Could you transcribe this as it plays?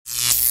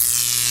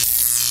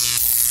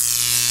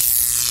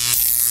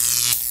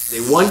They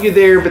want you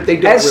there, but they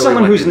don't. As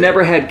someone who's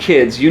never had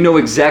kids, you know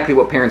exactly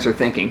what parents are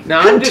thinking.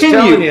 Now, I'm just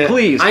telling you,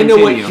 please. I know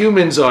what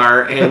humans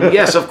are, and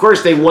yes, of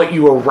course, they want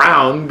you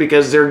around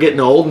because they're getting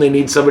old and they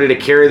need somebody to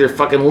carry their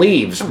fucking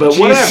leaves. But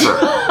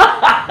whatever.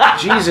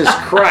 Jesus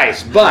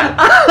Christ! But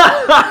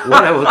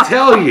what I will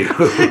tell you,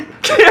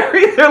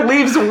 carry their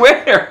leaves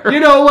where? You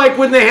know, like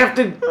when they have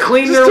to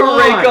clean their lawn,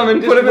 rake them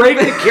and put them in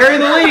to carry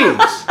the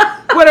leaves.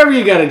 Whatever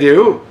you got to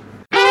do.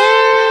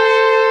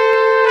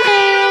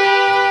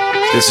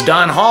 This is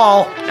Don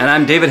Hall. And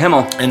I'm David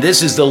Himmel. And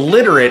this is the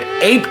Literate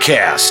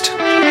ApeCast.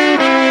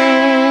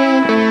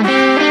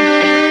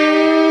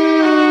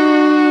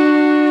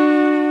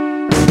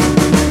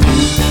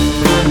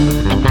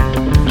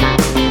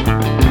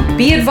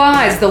 Be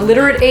advised, the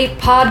Literate Ape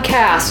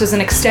podcast is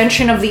an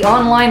extension of the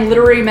online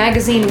literary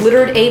magazine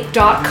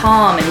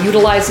literateape.com and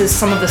utilizes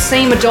some of the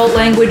same adult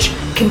language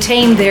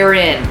contained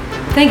therein.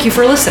 Thank you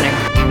for listening.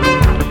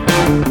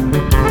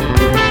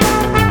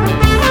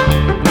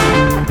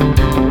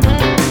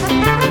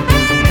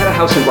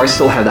 I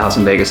still have the house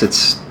in Vegas.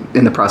 It's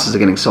in the process of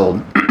getting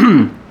sold.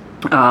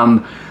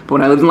 But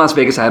when I lived in Las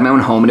Vegas, I had my own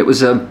home, and it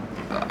was a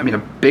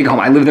big home.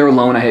 I lived there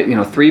alone. I had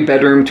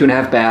 3-bedroom,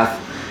 2.5 bath,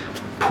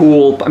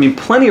 pool.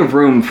 Plenty of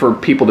room for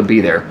people to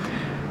be there.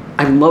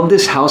 I love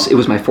this house. It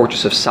was my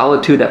fortress of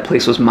solitude. That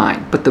place was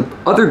mine. But the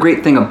other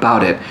great thing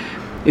about it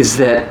is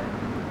that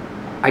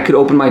I could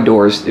open my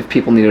doors if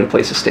people needed a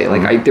place to stay.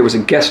 Like there was a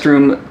guest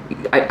room.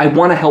 I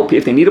want to help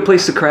if they need a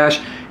place to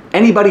crash.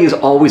 Anybody is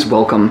always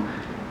welcome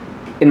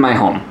in my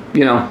home,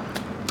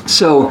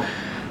 So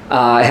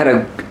I had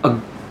a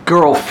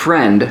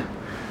girlfriend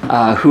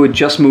who had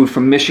just moved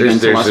from Michigan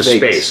to Las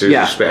Vegas. There's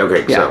a space.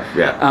 Okay, yeah. So,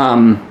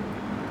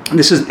 yeah.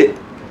 This is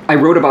I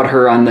wrote about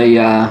her on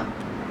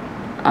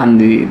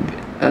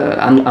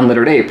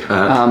Literate Ape.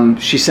 Uh-huh.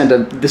 She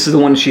sent this is the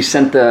one she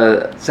sent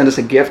us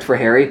a gift for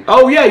Harry.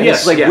 Oh yeah, and yes.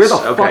 It's like, yes, where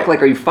the fuck?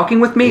 Like, are you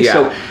fucking with me? Yeah.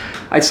 So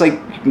it's like,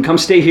 you can come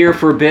stay here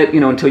for a bit,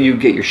 until you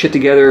get your shit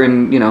together,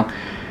 and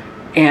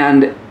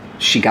and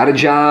she got a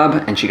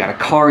job, and she got a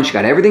car, and she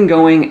got everything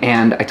going,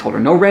 and I told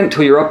her, no rent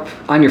till you're up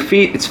on your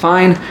feet, it's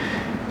fine.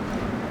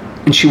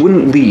 And she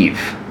wouldn't leave.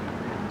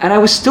 And I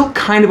was still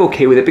kind of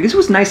okay with it, because it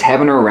was nice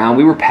having her around.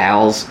 We were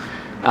pals.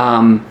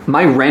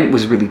 My rent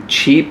was really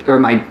cheap, or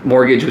my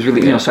mortgage was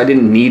really, so I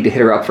didn't need to hit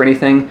her up for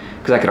anything,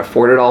 because I could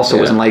afford it all, so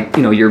it wasn't like,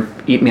 you're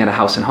eating me at a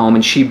house and home,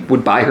 and she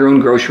would buy her own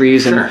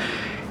groceries, Sure. and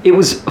it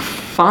was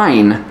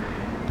fine,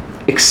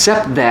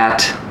 except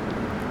that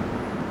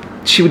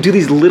she would do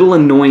these little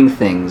annoying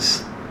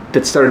things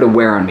that started to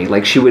wear on me.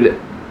 Like, she would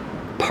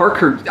park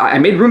her... I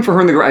made room for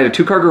her in the garage. I had a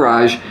 2-car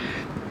garage.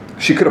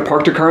 She could have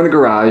parked her car in the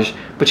garage,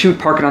 but she would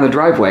park it on the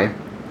driveway,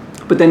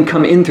 but then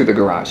come in through the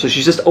garage. So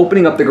she's just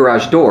opening up the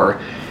garage door,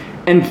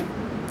 and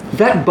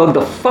that bugged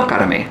the fuck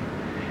out of me.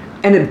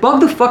 And it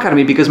bugged the fuck out of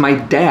me because my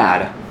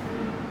dad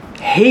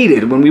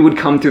hated when we would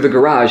come through the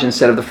garage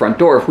instead of the front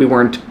door if we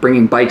weren't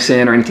bringing bikes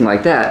in or anything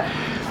like that.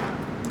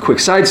 Quick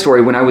side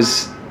story, when I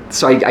was...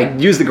 So I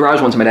used the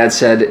garage once, and my dad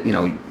said,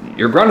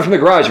 you're grounded from the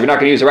garage. If you're not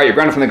going to use it right, you're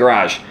grounded from the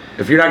garage.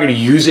 If you're not going to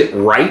use it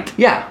right?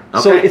 Yeah.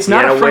 Okay. So it's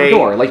not a front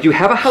door. Like, you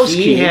have a house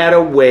key. He had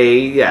a way,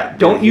 yeah.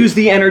 Don't use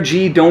the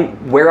energy.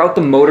 Don't wear out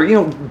the motor.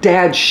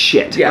 Dad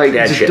shit. Yeah, right?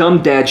 dad Just shit.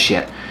 dumb dad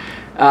shit.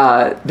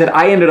 That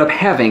I ended up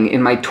having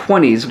in my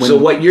 20s. So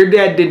what your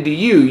dad did to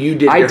you, you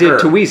did to her. I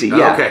did to Wheezy,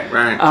 yeah. Okay,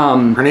 right.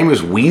 Her name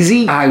was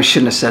Wheezy? I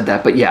shouldn't have said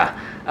that, but yeah.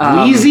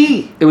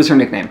 Wheezy? It was her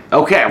nickname.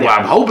 Okay, well,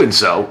 I'm hoping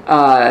so.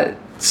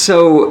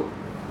 So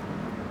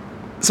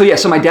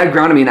my dad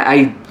grounded me, and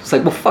I was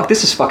like, well, fuck,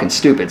 this is fucking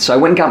stupid. So I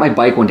went and got my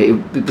bike one day.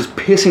 It was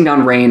pissing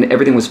down rain.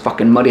 Everything was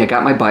fucking muddy. I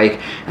got my bike,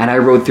 and I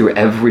rode through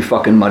every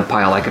fucking mud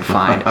pile I could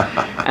find.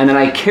 And then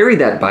I carried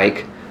that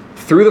bike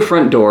through the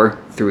front door,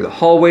 through the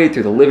hallway,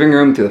 through the living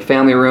room, through the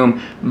family room,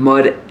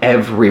 mud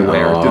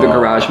everywhere, through the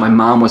garage. My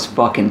mom was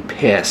fucking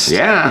pissed.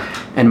 Yeah.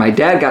 And my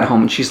dad got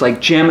home, and she's like,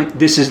 Jim,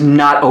 this is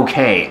not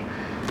okay.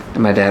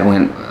 And my dad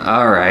went,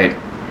 all right.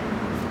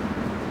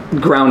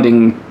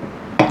 Grounding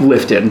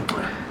lifted.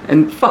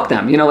 And fuck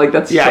them,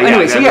 that's... Yeah, so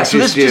anyway, yeah, so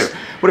this just...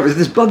 Whatever,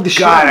 this bugged the shit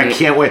God, out of me. I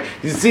can't wait.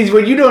 See,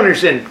 what you don't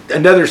understand,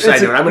 another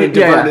side note, I'm going to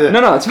divert to that.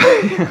 No, it's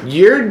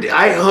fine.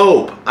 I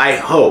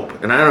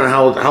hope, and I don't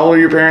know, how old are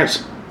your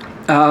parents?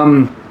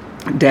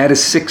 Dad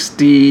is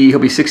 60, he'll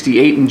be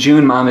 68 in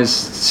June, Mom is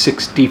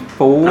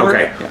 64.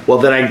 Okay, yeah. Well,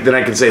 then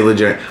I can say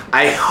legit.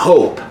 I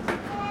hope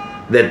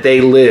that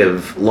they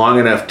live long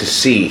enough to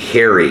see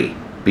Harry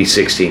be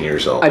 16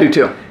 years old. I do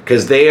too.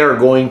 Because they are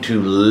going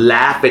to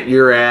laugh at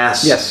your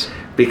ass. Yes.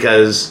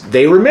 Because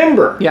they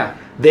remember. Yeah.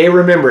 They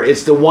remember.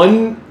 It's the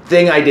one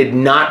thing I did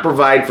not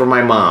provide for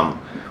my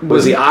mom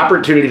was the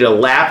opportunity to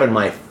laugh in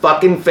my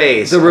fucking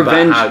face. The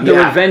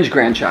revenge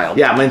grandchild.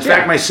 Yeah. In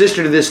fact, my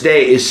sister to this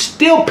day is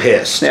still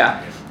pissed.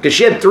 Yeah. Because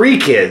she had 3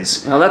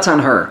 kids. Well, that's on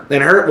her.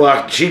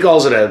 And she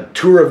calls it a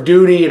tour of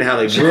duty and how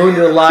they ruined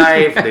her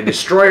life. They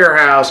destroy her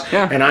house.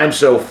 Yeah. And I'm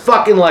so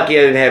fucking lucky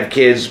I didn't have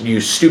kids, you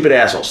stupid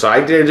asshole. So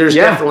there's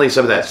definitely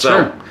some of that.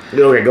 So,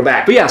 okay, go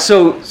back. But yeah,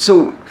 so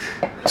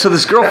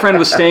this girlfriend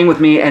was staying with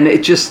me, and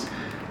it just...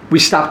 we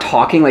stopped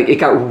talking. Like, it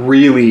got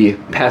really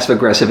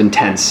passive-aggressive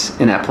intense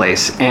in that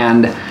place.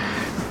 And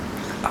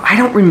I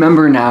don't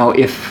remember now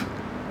if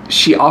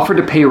she offered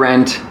to pay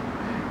rent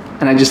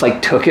and I just,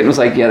 like, took it and was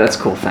like, yeah, that's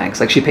cool, thanks.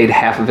 Like, she paid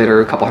half of it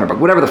or a couple $100,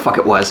 whatever the fuck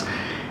it was.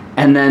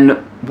 And then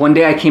one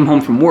day I came home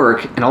from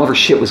work and all of her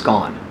shit was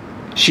gone.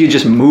 She had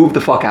just moved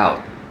the fuck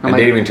out. And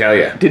didn't even tell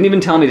you? Didn't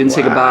even tell me, didn't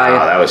say goodbye.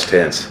 Wow, that was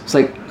tense. It's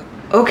like,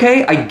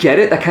 okay, I get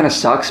it. That kind of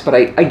sucks, but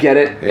I get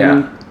it. Yeah.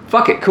 And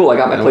fuck it, cool. I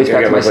got my place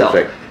back to myself.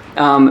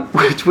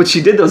 What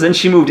she did though is then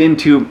she moved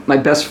into my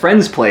best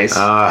friend's place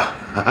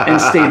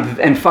and stayed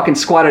and fucking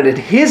squatted at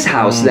his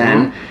house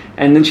then.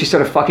 And then she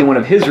started fucking one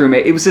of his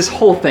roommates. It was this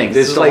whole thing.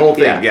 This is the whole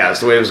thing. Yeah,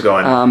 that's the way it was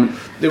going.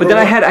 But then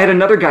I had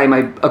another guy,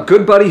 a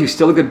good buddy who's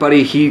still a good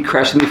buddy. He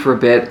crashed with me for a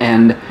bit,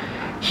 and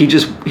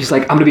he's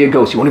like, I'm gonna be a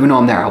ghost. You won't even know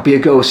I'm there. I'll be a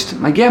ghost.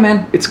 I'm like, yeah,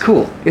 man, it's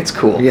cool. It's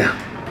cool. Yeah.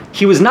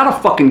 He was not a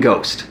fucking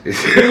ghost. He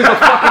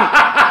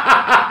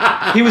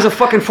was a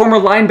fucking former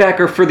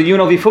linebacker for the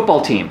UNLV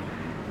football team.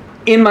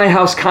 In my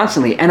house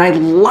constantly, and I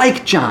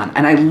liked John,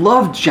 and I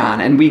loved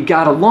John, and we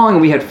got along,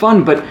 and we had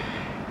fun, but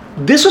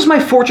this was my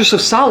fortress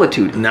of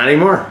solitude. Not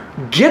anymore.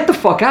 Get the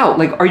fuck out.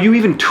 Like, are you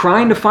even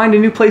trying to find a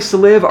new place to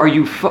live? Are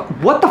you...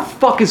 what the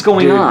fuck is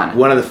going on?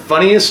 One of the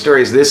funniest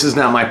stories, this is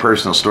not my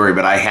personal story,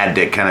 but I had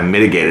to kind of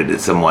mitigate it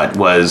somewhat,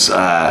 was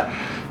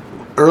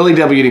early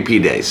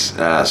WDP days.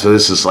 So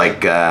this is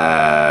like,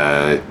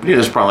 it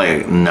was probably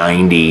like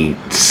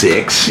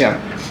 96,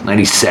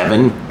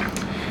 97.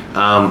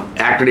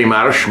 Actor named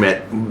Otto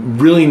Schmidt,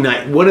 really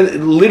nice,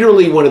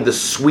 literally one of the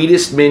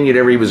sweetest men you'd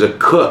ever. He was a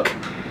cook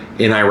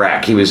in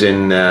Iraq. He was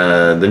in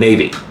the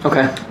Navy.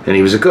 Okay. And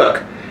he was a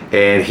cook,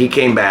 and he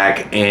came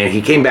back,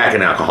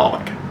 an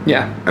alcoholic.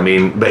 Yeah. I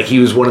mean, but he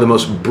was one of the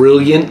most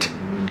brilliant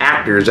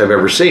actors I've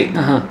ever seen.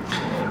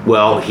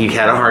 Well, he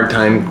had a hard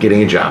time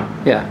getting a job.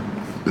 Yeah.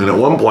 And at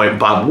one point,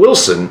 Bob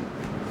Wilson,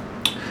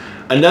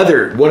 one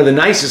of the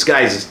nicest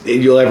guys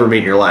you'll ever meet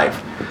in your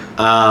life.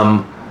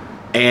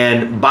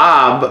 And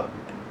Bob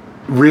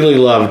really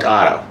loved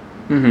Otto.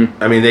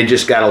 I mean, they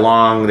just got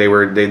along.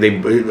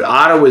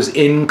 Otto was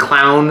in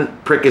Clown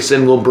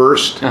Prickusson Will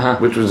Burst,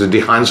 which was a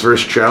De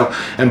Hansverst show,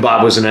 and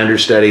Bob was an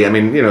understudy. I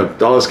mean,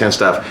 all this kind of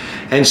stuff.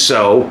 And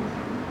so,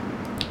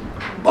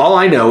 all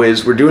I know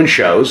is we're doing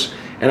shows,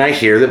 and I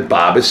hear that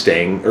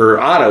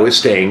Otto is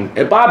staying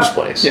at Bob's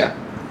place. Yeah.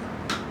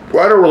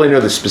 Well, I don't really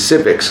know the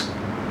specifics,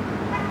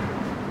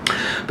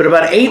 but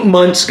about 8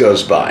 months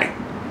goes by.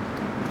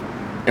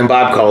 And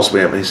Bob calls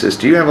me up and he says,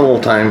 "Do you have a little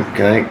time?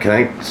 Can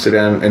I sit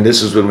down?" And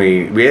this is when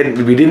we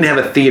didn't have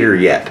a theater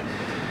yet.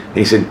 And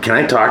he said, "Can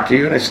I talk to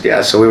you?" And I said,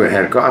 "Yeah." So we went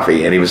and had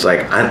coffee, and he was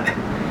like, "I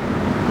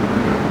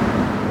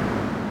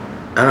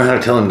don't know how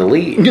to tell him to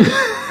leave."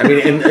 I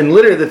mean, and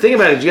literally the thing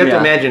about it is you have to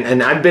imagine.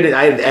 And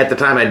at the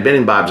time I'd been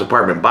in Bob's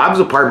apartment. Bob's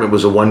apartment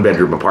was a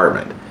 1-bedroom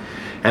apartment,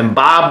 and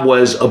Bob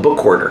was a book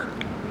hoarder.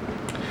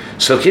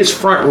 So his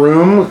front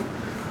room.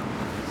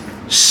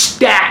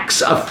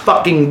 Stacks of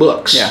fucking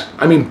books. Yeah.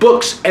 I mean,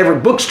 books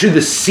to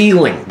the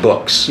ceiling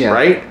books,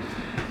 right?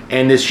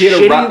 And this he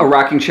had a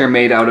rocking chair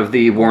made out of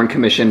the Warren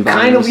Commission bonds.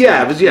 Kind of,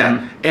 yeah. It was,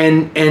 yeah.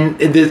 And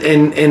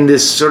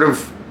this sort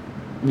of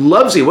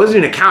love seat. It wasn't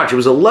even a couch. It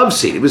was a love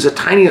seat. It was a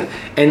tiny...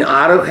 And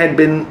Otto had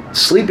been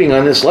sleeping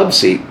on this love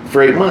seat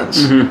for 8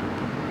 months.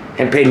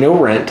 And paid no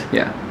rent.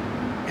 Yeah.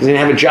 Because he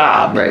didn't have a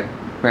job.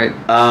 Right.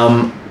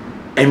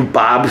 And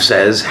Bob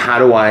says, how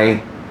do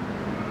I...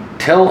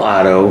 tell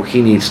Otto he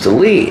needs to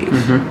leave.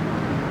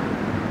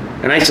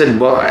 And I said,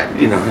 well,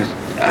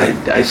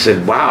 I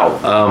said, wow.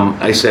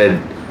 I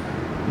said,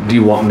 do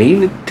you want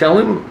me to tell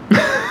him?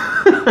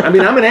 I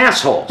mean, I'm an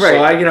asshole. Right.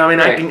 So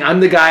I'm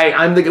the guy.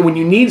 When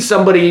you need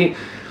somebody,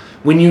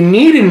 when you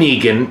need a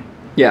Negan.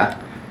 Yeah.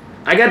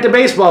 I got the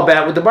baseball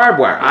bat with the barbed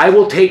wire. I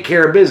will take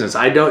care of business.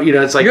 I don't,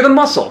 it's like. You're the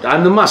muscle.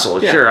 I'm the muscle.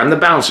 Yeah. Sure. I'm the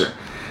bouncer.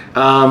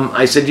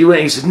 I said,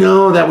 he said,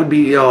 no, that would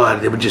be,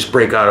 it would just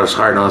break Otto's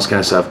heart and all this kind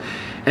of stuff.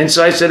 And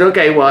so I said,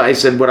 okay, well, I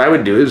said, what I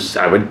would do is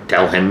I would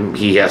tell him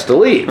he has to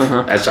leave.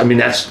 That's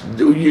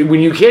when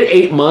you hit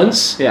 8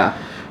 months,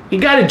 you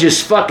got to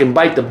just fucking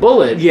bite the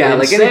bullet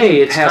and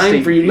say it's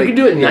time for you. You can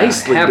do it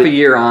nicely. Half a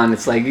year on,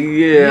 it's like,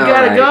 you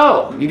got to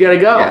go. You got to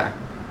go. Yeah.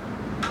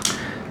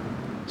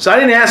 So I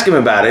didn't ask him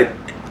about it.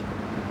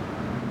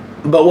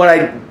 But what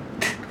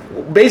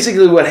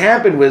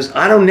happened was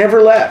Otto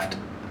never left.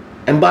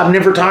 And Bob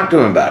never talked to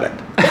him about it.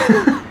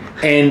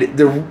 And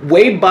the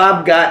way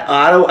Bob got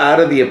Otto out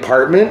of the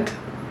apartment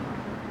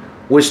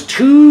was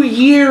 2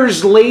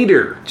 years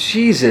later.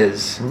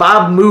 Jesus.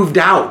 Bob moved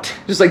out.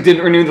 Just like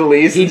didn't renew the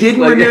lease? He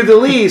didn't renew the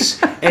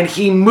lease, and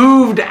he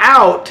moved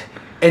out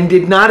and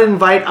did not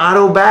invite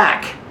Otto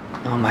back.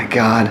 Oh my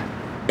God.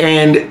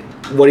 And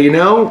what do you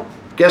know?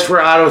 Guess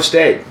where Otto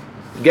stayed?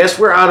 Guess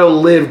where Otto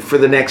lived for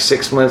the next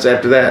 6 months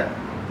after that?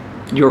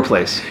 Your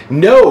place.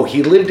 No,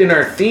 he lived in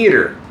our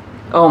theater.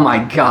 Oh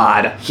my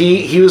God.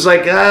 He was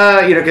like,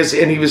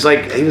 and he was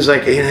like,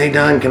 hey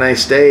Don, can I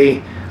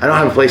stay? I don't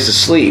have a place to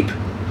sleep.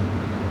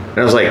 And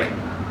I was like,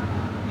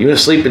 you want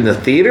to sleep in the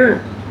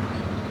theater?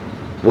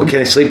 Well,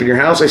 can I sleep in your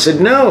house? I said,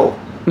 no.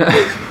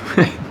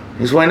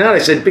 He goes, why not? I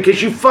said, because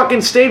you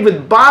fucking stayed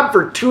with Bob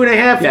for 2.5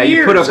 years. Yeah,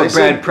 you put up a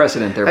bad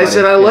precedent there, buddy. I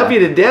said, I love you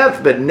to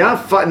death, but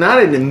not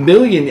in a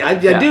million. I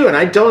do, and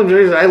I told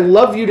him, I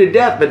love you to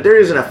death, but there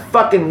isn't a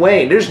fucking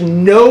way. There's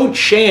no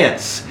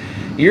chance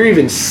you're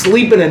even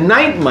sleeping a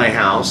night in my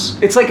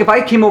house. It's like if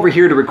I came over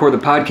here to record the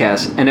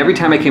podcast, and every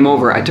time I came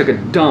over, I took a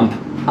dump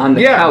on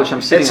the couch I'm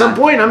sitting on. At some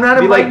point, I'm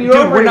not inviting you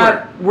over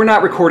anymore. We're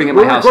not recording at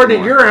my house We're recording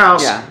anymore. at your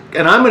house,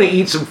 and I'm going to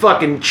eat some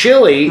fucking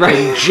chili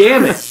and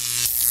jam it.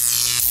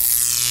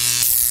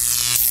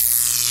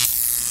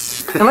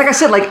 And like I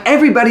said, like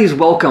everybody's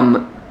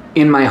welcome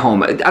in my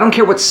home. I don't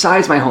care what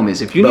size my home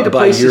is. If you need a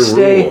place to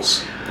stay,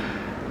 rules.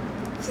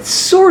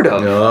 Sort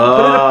of. But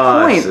at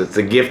a point, it's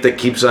the gift that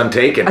keeps on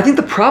taking. I think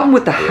the problem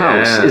with the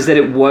house is that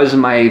it was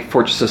my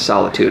fortress of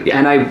solitude,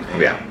 and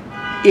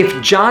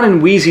if John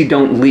and Wheezy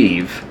don't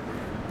leave,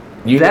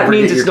 that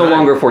means it's no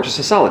longer a fortress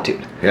of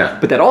solitude. Yeah.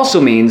 But that also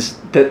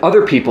means that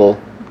other people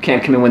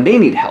can't come in when they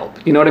need help.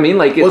 You know what I mean?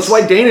 Like, it's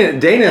why Dana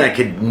and I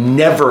could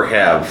never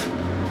have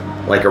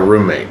like a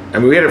roommate. I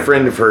mean, we had a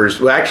friend of hers.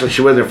 Well, actually,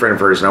 she wasn't a friend of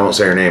hers, and I won't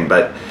say her name,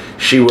 but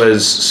she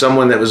was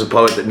someone that was a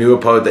poet that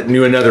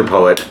knew another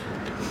poet,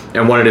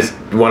 and wanted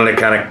to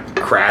kind of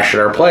crash at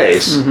our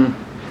place. Mm-hmm.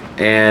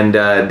 And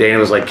Dana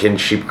was like, "Can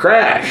she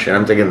crash?" And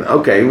I'm thinking,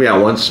 okay, yeah,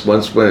 once.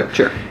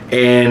 Sure.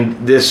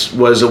 And this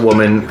was a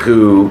woman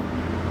who,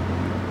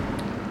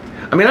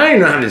 I mean, I don't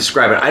even know how to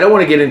describe it. I don't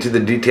want to get into the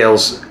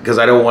details because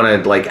I don't want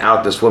to like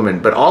out this woman.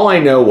 But all I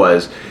know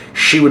was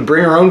she would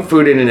bring her own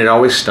food in, and it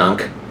always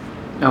stunk.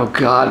 Oh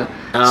God,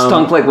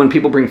 stunk like when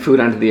people bring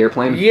food onto the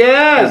airplane.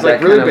 Yeah, it's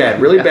like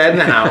really bad in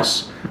the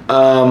house.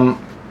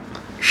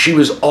 She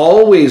was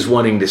always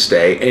wanting to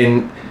stay,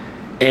 and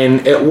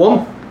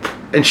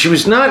she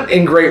was not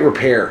in great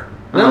repair.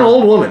 Not an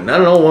old woman,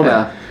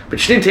 but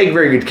she didn't take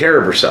very good care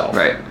of herself.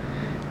 Right.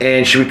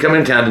 And she would come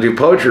in town to do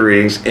poetry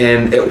readings,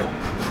 and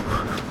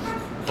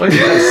why did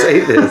I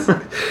say this?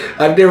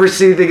 I've never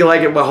seen anything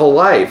like it in my whole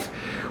life.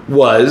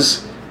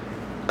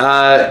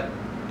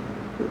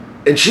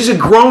 And she's a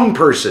grown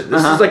person.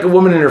 This is like a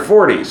woman in her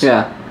 40s.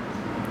 Yeah.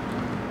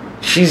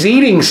 She's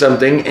eating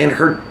something and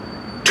her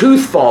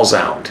tooth falls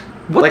out.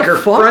 What her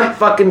front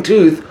fucking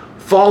tooth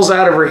falls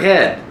out of her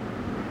head.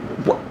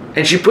 What?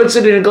 And she puts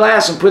it in a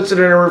glass and puts it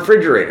in a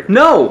refrigerator.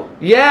 No.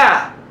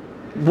 Yeah.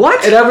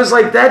 What? And I was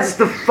like, that's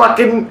the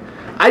fucking...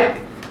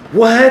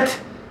 What?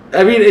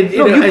 I mean...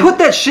 you put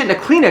that shit in a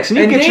Kleenex and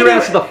you get your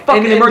ass to the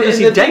fucking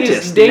emergency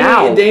dentist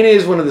now. Dana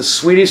is one of the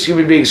sweetest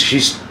human beings.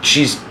 She's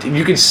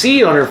you can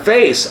see on her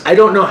face, I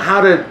don't know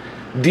how to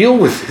deal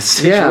with this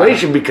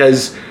situation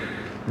because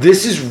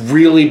this is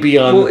really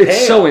beyond the pale.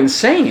 It's so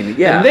insane.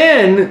 Yeah. And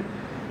then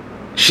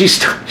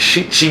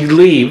she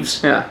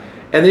leaves. Yeah.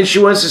 And then she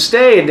wants to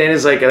stay, and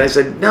Dana's like, and I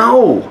said,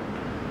 no.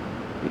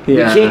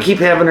 Yeah. You can't keep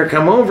having her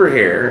come over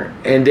here.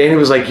 And Dana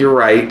was like, you're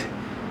right.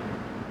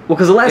 Well,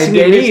 because the last thing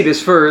you need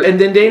is for... And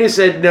then Dana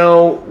said,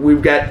 no,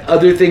 we've got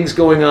other things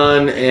going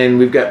on, and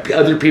we've got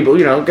other people,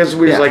 because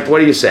we was like, what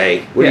do you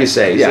say? What do you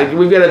say? Yeah. Like,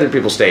 we've got other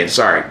people staying.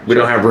 Sorry. We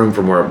don't have room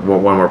for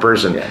one more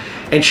person. Yeah.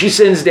 And she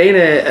sends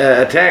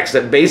Dana a text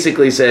that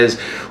basically says,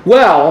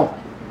 well...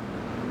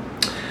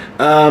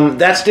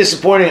 that's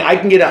disappointing. I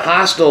can get a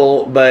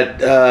hostel, but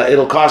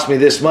it'll cost me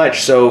this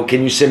much, so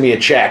can you send me a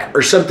check?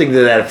 Or something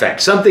to that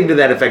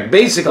effect.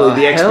 Basically,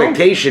 the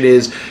expectation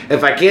is,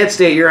 if I can't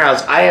stay at your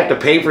house, I have to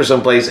pay for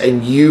someplace,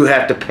 and you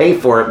have to pay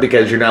for it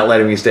because you're not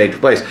letting me stay at your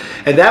place.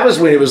 And that was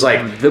when it was like...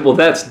 Well,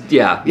 that's...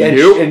 Yeah.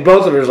 And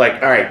both of them was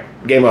like, all right,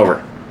 game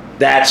over.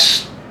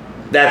 That's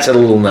a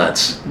little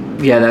nuts.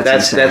 Yeah,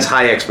 that's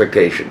high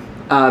expectation.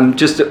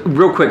 Just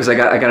real quick, because I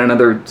got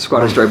another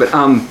squatter story, but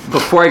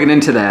before I get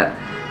into that...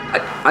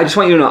 I just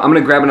want you to know, I'm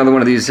going to grab another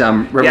one of these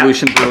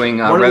Revolution Brewing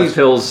Rev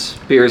Pills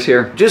beers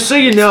here. Just so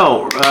you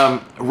know,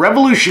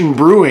 Revolution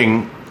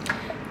Brewing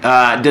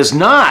does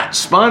not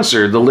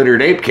sponsor the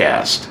Literate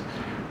ApeCast,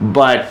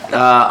 but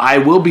I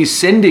will be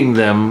sending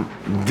them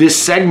this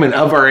segment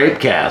of our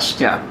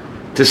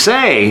ApeCast to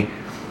say,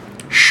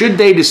 should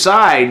they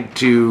decide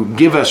to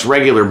give us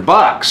regular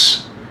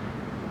bucks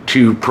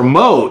to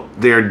promote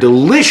their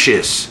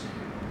delicious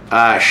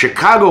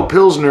Chicago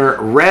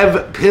Pilsner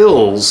Rev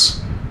Pills.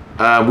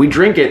 We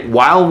drink it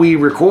while we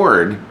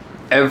record.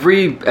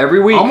 Every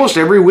week. Almost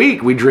every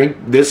week we drink.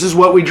 This is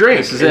what we drink.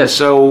 This is it.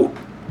 So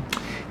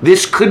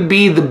this could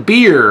be the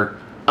beer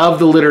of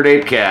the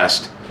Literate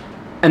ApeCast.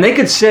 And they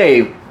could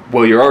say,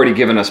 well, you're already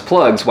giving us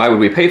plugs. Why would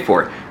we pay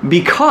for it?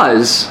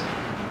 Because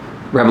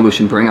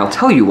Revolution Brewing, I'll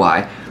tell you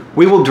why.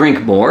 We will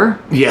drink more.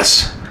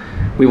 Yes.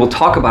 We will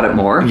talk about it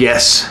more.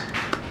 Yes.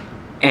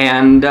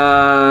 And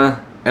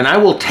I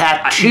will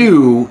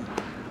tattoo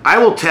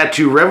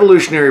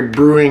Revolutionary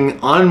Brewing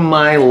on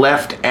my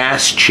left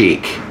ass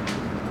cheek.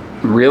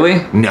 Really?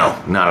 No,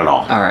 not at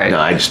all. All right. No,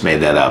 I just made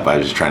that up. I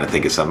was just trying to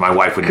think of something. My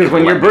wife would. Because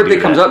when your birthday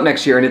comes up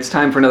next year and it's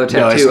time for another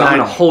tattoo, I'm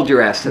going to hold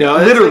your ass to no,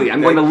 literally.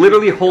 I'm going to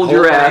literally hold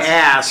your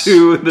ass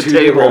to the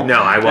table.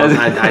 No, I won't.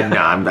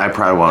 I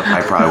probably won't.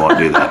 I probably won't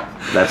do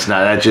that.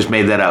 I just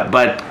made that up.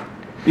 But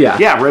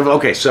yeah.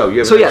 Okay, so you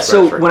have.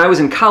 So when I was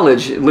in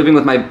college, living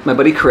with my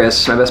buddy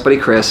Chris, my best buddy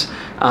Chris,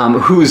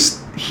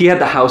 he had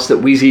the house that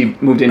Wheezy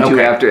moved into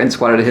Okay. after and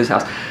squatted at his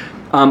house.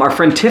 Our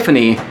friend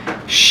Tiffany,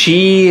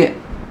 she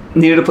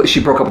needed a place. She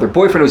broke up with her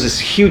boyfriend. It was this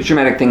huge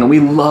dramatic thing, and we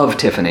love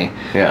Tiffany.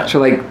 Yeah. So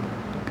like,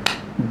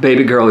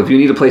 baby girl, if you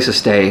need a place to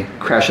stay,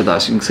 crash with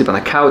us. You can sleep on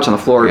the couch, on the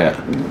floor. Yeah.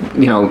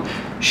 You know,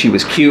 she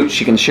was cute.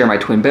 She can share my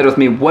twin bed with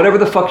me. Whatever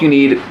the fuck you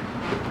need,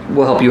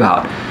 we'll help you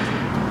out.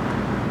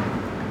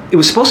 It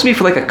was supposed to be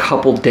for like a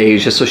couple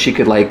days just so she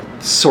could like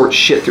sort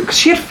shit through. Because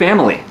she had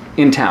family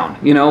in town,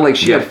 you know? Like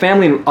she Yeah. had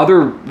family and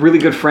other really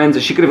good friends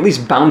that she could have at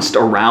least bounced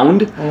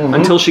around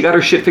until she got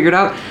her shit figured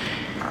out.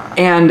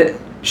 And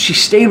she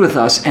stayed with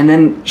us, and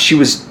then she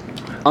was,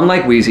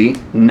 unlike Wheezy,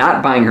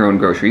 not buying her own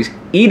groceries,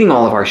 eating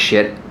all of our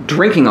shit,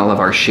 drinking all of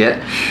our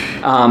shit,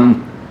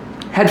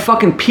 had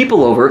fucking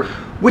people over,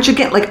 which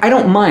again, like, I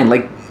don't mind.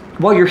 Like,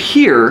 while you're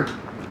here,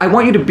 I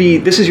want you to be,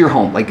 this is your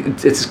home. Like,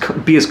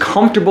 be as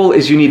comfortable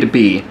as you need to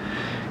be.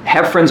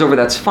 Have friends over,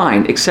 that's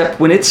fine. Except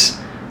when it's,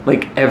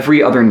 like,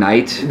 every other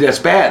night. That's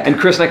bad. And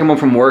Chris and I come home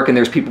from work, and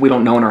there's people we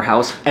don't know in our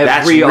house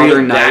every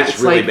other night. That's It's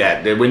really like,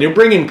 bad. When you're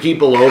bringing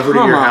people over to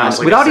your house,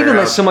 like without it's their even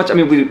like house. so much. I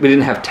mean, we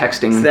didn't have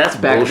texting That's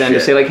back then to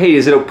bullshit. say like, hey,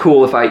 is it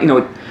cool if I, you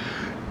know?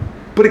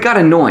 But it got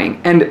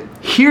annoying. And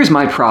here's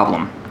my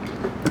problem: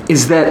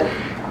 is that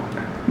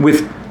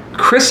with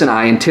Chris and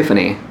I and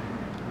Tiffany,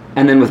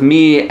 and then with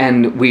me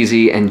and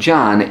Wheezy and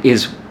John,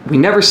 is we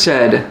never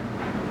said,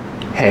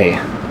 hey,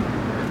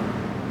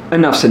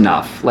 enough's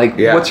enough. Like,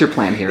 Yeah. what's your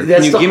plan here? That's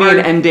Can you the give me hard-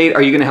 an end date?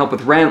 Are you going to help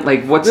with rent?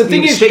 Like, what's The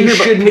thing is, stay you here,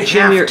 but shouldn't pitch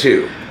in have your-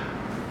 to.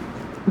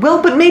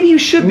 Well, but maybe you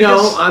should. No,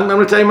 because- I'm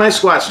going to tell you my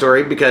squat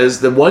story because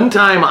the one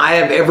time I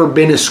have ever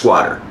been a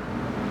squatter.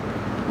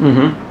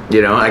 Mm-hmm.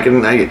 You know,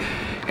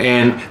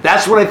 and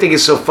that's what I think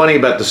is so funny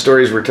about the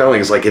stories we're telling.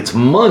 Is like it's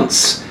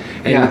months,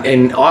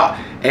 and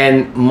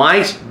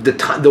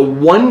the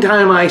one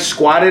time I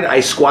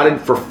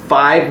squatted for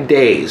 5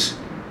 days.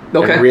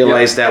 Okay. And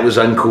realized that was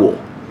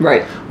uncool.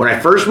 Right. When I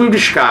first moved to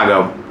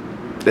Chicago,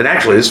 and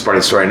actually this is part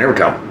of the story I never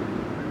tell.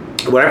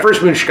 When I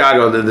first moved to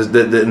Chicago,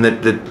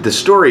 the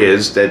story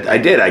is that I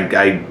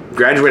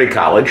graduated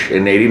college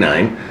in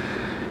 '89,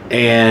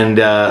 and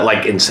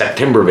like in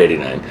September of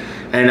 '89,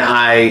 and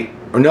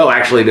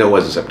it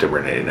wasn't September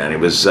in '89. It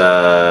was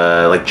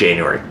like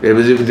January. It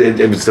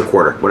was the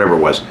quarter, whatever it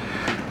was,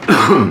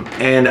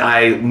 and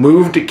I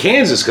moved to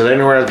Kansas because I didn't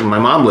know where my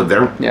mom lived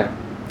there. Yeah.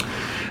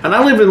 And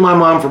I lived with my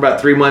mom for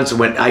about 3 months and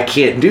went, I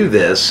can't do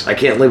this. I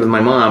can't live with my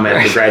mom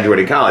after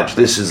graduating college.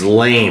 This is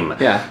lame.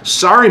 Yeah.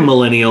 Sorry,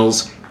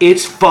 millennials.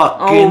 It's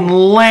fucking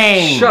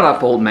lame. Shut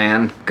up, old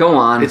man. Go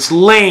on. It's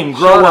lame.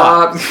 Grow Shut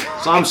up. up.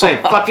 So I'm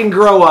saying, fucking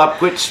grow up.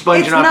 Quit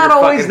sponging It's off not your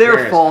always fucking their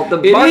parents. fault.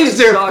 The It market is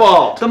their sucks.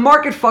 fault. The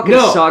market fucking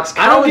sucks.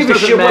 I don't College give a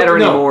doesn't shit matter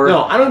anymore.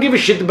 No, I don't give a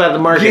shit about the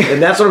market. And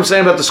that's what I'm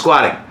saying about the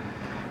squatting.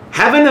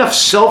 Have enough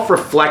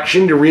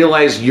self-reflection to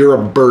realize you're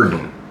a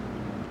burden.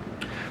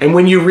 And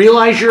when you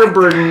realize you're a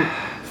burden,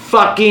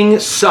 fucking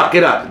suck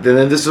it up.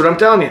 Then this is what I'm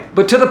telling you.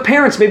 But to the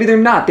parents, maybe they're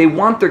not. They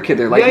want their kid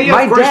there. Like Yeah,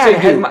 my of course dad they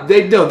had do. my,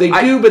 They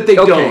do, but they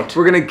okay, don't.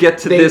 We're gonna get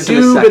to They this in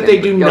a do, second. but they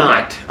do Okay.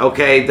 not.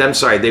 Okay, I'm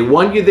sorry. They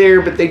want you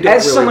there, but they don't.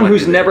 As really someone want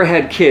who's you there. never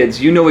had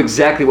kids, you know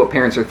exactly what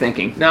parents are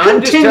thinking. Now, continue,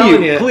 I'm just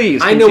telling you,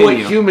 please. I know what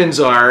continue. humans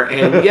are,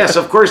 and yes,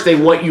 of course they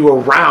want you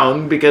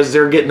around because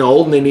they're getting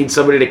old and they need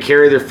somebody to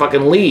carry their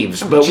fucking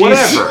leaves. But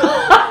whatever.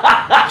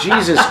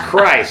 Jesus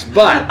Christ!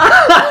 But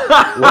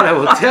what I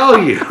will tell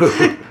you,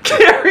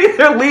 carry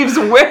their leaves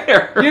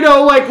where? you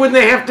know, like when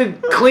they have to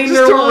clean Just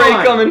their to lawn,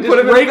 rake them and just put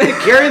them in rake the- to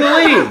carry the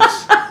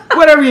leaves.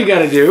 Whatever you got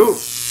to do.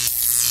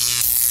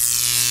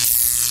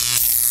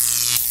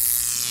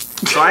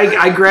 So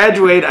I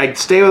graduate, I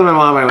stay with my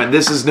mom, I went,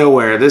 this is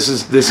nowhere, this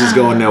is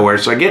going nowhere.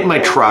 So I get in my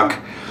truck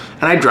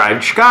and I drive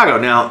to Chicago.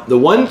 Now, the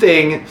one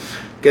thing,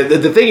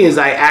 the thing is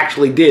I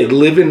actually did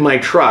live in my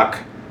truck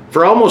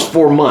for almost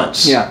 4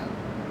 months. Yeah.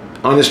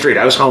 On the street.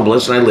 I was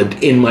homeless and I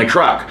lived in my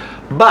truck.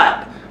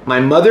 But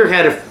my mother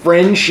had a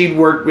friend she'd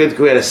worked with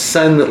who had a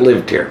son that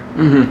lived here.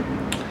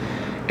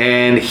 Mm-hmm.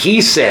 And he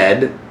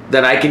said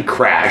that I could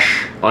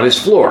crash on his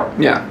floor.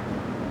 Yeah.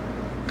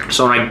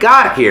 So when I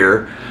got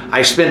here,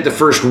 I spent the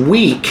first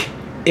week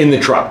in the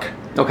truck.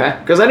 Okay.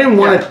 Because I didn't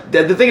want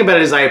to. The thing about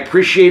it is, I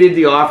appreciated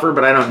the offer,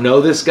 but I don't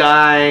know this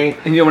guy,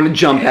 And you don't want to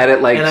jump at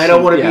it like. and I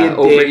don't want to be a dick.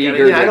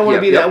 overeager. I don't want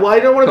to be that. Well, I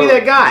don't want to be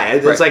that guy.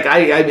 It's like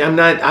I'm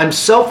not. I'm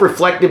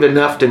self-reflective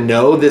enough to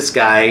know this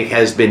guy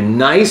has been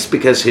nice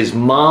because his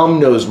mom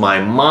knows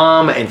my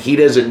mom, and he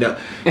doesn't know.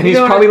 And he's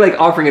probably like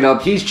offering it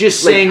up. He's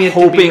just like, saying it,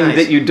 hoping to be nice.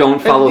 that you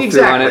don't follow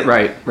through on it.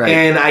 Right.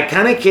 And I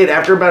kind of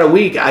after about a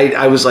week,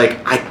 I was like,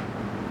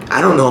 I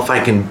don't know if I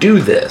can do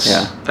this.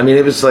 Yeah. I mean,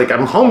 it was like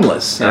I'm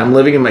homeless and I'm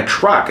living in my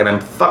truck and I'm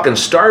fucking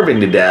starving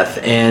to death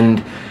and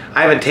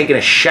I haven't taken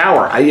a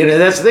shower.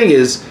 That's the thing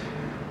is,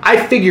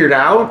 I figured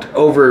out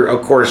over a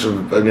course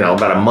of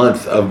about a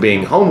month of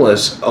being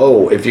homeless.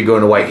 Oh, if you go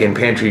into White Hen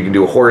Pantry, you can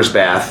do a horse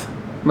bath.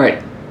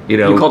 Right.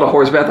 You called a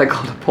horse bath. I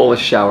called a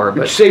Polish shower,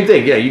 but same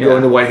thing. Yeah, you go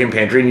into White Hen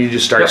Pantry and you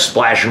just start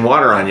splashing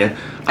water on you.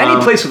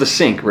 Any place with a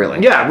sink, really.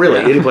 Yeah, really,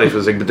 any place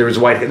was like, but there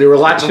were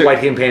lots of white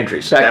hand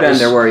pantries. Back then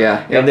there were,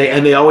 yeah. And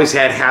they always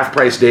had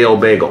half-price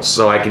day-old bagels,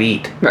 so I could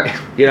eat. Right.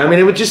 You know, I mean,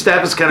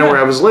 that was kind of where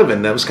I was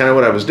living. That was kind of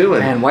what I was doing.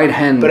 Man, white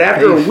hen. But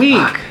after a week,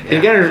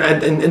 yeah.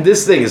 and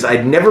this thing is,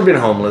 I'd never been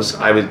homeless.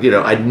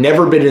 I'd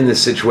never been in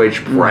this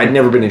situation before. I'd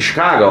never been in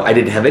Chicago. I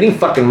didn't have any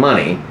fucking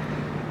money.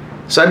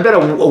 So I'd bet a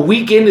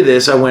week into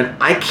this, I went,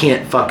 I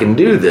can't fucking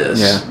do this.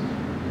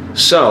 Yeah.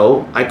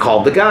 So I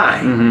called the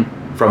guy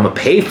from a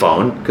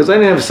payphone, because I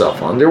didn't have a cell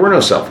phone. There were no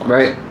cell phones.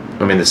 Right.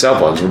 I mean, the cell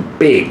phones were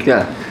big.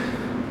 Yeah.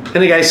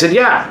 And the guy said,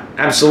 yeah,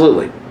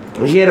 absolutely.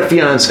 He had a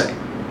fiance.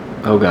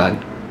 Oh,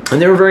 God.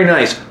 And they were very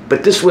nice.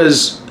 But this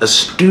was a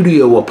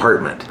studio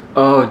apartment.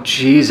 Oh,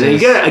 Jesus. And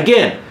you gotta,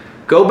 again,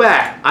 go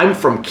back. I'm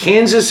from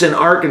Kansas and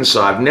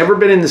Arkansas. I've never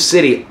been in the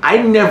city.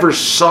 I never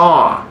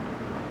saw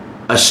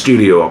a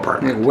studio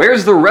apartment.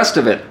 Where's the rest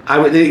of it?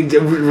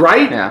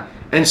 Right? Yeah.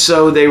 And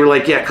so they were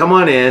like, yeah, come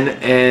on in.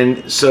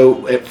 And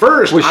so at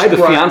first, Was the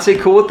fiance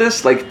cool with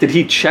this? Like, did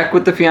he check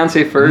with the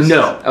fiance first?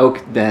 No.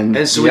 Okay, then.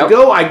 And so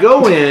I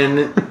go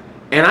in,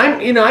 and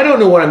I don't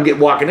know what I'm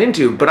walking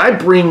into, but I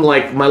bring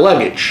like my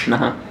luggage.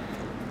 Uh-huh.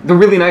 The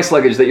really nice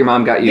luggage that your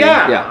mom got you.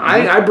 Yeah.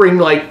 I bring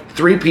like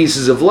 3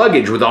 pieces of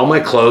luggage with all my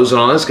clothes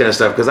and all this kind of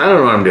stuff because I don't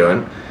know what I'm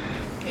doing.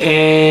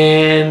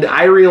 And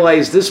I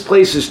realized this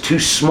place is too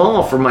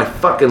small for my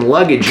fucking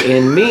luggage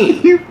and me.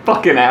 You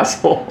fucking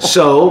asshole.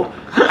 So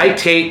I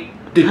take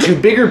the 2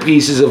 bigger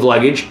pieces of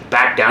luggage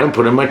back down and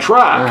put in my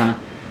truck. Uh-huh.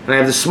 And I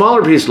have the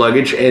smaller piece of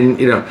luggage and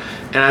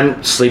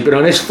I'm sleeping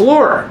on his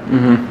floor.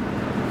 Mm-hmm.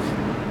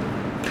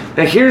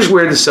 Now here's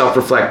where the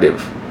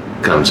self-reflective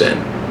comes in.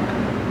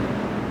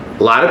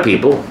 A lot of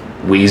people,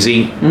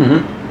 Wheezy,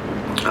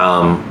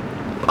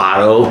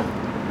 Otto,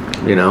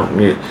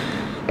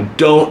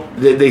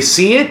 they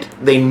see it,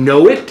 they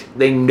know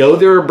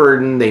they're a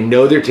burden, they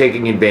know they're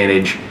taking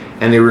advantage,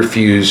 and they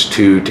refuse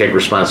to take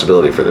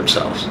responsibility for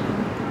themselves.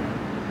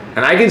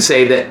 And I can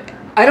say that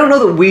I don't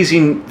know that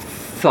Wheezy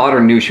thought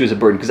or knew she was a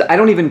burden, because I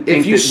don't even think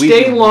if you that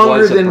stay Wheezy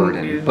longer was a than,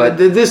 burden. But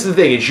this is the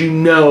thing, is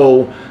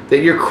that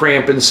you're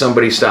cramping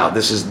somebody's style.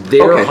 This is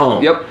their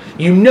home. Yep.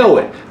 You know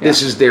it. Yeah.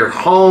 This is their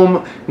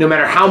home. No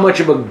matter how much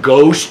of a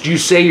ghost you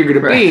say you're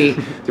going to be,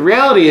 the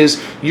reality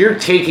is you're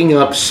taking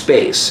up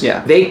space.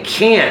 Yeah. They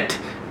can't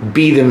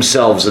be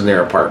themselves in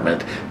their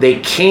apartment. They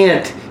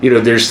can't,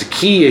 there's the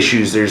key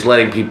issues. There's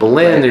letting people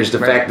in. Right. There's the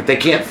fact that they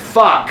can't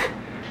fuck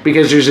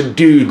because there's a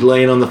dude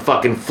laying on the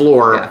fucking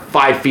floor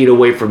 5 feet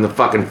away from the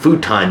fucking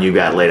futon you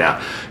got laid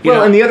out.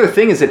 And the other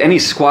thing is that any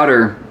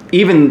squatter,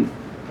 even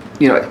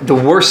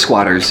the worst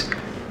squatters,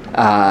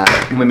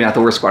 maybe not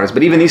the worst squatters,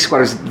 but even these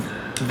squatters,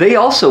 they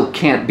also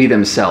can't be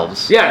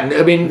themselves. Yeah,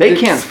 I mean, they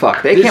can't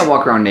fuck. They can't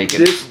walk around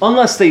naked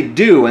unless they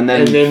do, and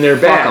then they're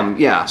fuck bad. them.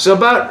 Yeah. So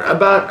about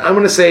I'm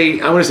gonna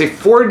say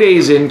 4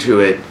 days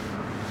into it,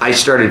 I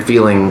started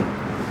feeling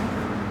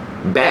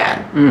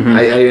bad. Mm-hmm.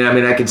 I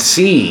mean, I could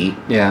see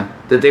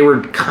that they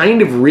were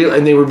kind of real,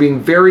 and they were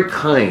being very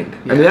kind.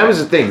 Yeah. I mean, that was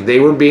the thing. They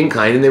were being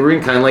kind, and they were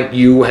being kind like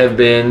you have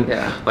been,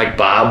 like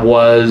Bob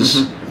was.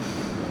 Mm-hmm.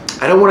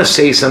 I don't want to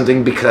say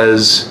something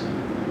because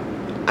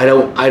I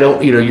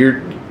don't.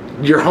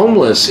 You're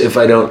homeless if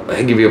I don't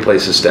give you a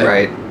place to stay.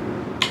 Right.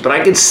 But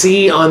I could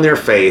see on their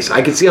face,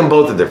 I could see on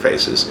both of their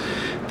faces,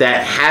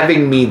 that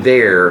having me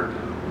there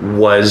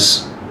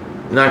was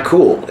not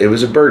cool. It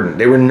was a burden.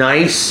 They were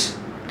nice.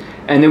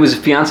 And it was a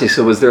fiance,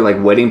 so was there like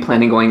wedding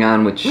planning going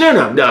on? Which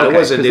No, it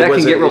wasn't. That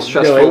can get real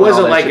stressful. No, it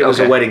wasn't like it was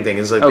a wedding thing.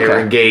 It's like they were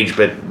engaged,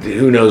 but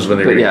who knows when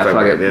they're going to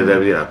fuck it.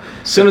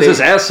 As soon as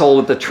this asshole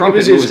with the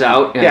trumpet moves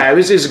out. Yeah, it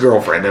was his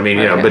girlfriend. I mean,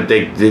 but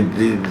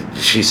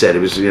she said it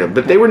was,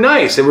 but they were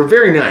nice. They were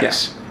very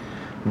nice. Yeah.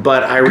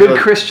 But I good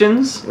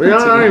Christians. Well,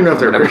 I don't even know if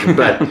they're Christian,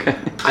 but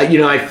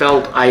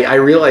I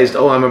realized,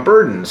 I'm a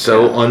burden.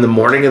 So on the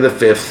morning of the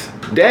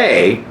 5th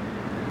day,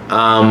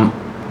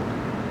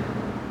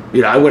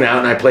 I went out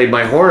and I played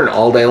my horn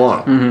all day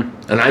long.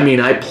 Mm-hmm. And I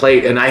mean, I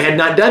played, and I had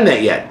not done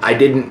that yet. I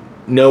didn't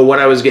know what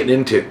I was getting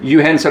into. You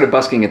hadn't started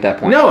busking at that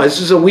point? No, this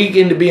is a week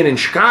into being in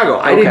Chicago.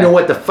 I didn't know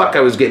what the fuck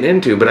I was getting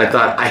into, but I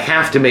thought, I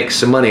have to make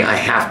some money. I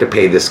have to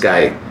pay this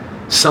guy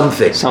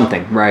something.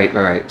 Something,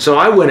 right. So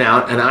I went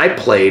out and I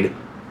played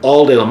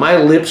all day long. My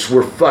lips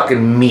were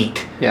fucking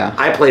meat. Yeah.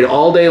 I played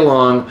all day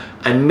long.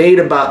 I made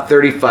about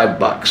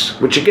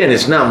 $35, which again,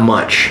 is not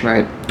much.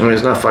 Right. I mean,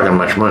 it's not fucking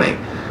much money.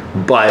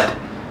 But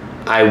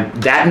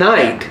that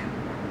night,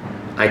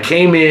 I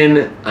came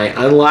in, I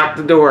unlocked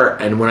the door,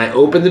 and when I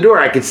opened the door,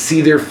 I could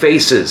see their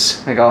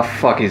faces. Like, oh,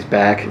 fuck, he's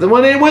back. It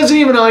wasn't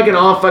even like an,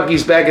 oh, fuck,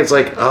 he's back. It's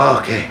like, oh,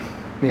 okay.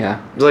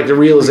 Yeah. It's like the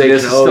realization,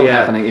 this is still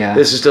happening,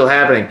 this is still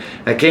happening.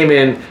 And I came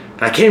in,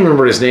 and I can't remember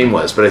what his name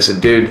was, but I said,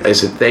 dude,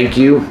 thank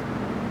you.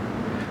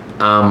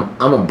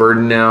 I'm a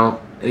burden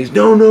now. And he's,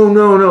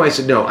 no. I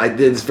said, no,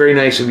 it's very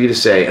nice of you to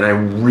say, and I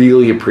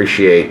really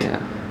appreciate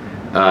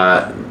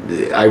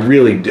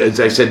as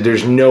I said,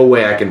 there's no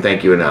way I can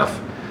thank you enough.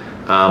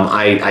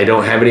 I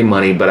don't have any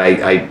money, but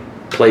I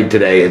played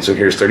today, and so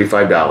here's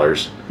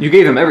 $35. You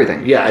gave him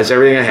everything? Yeah, it's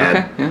everything I had.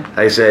 Okay, yeah.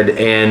 I said,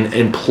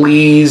 and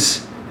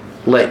please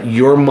let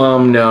your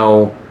mom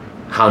know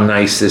how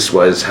nice this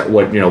was,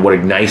 what a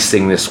nice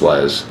thing this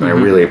was. And I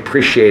really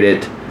appreciate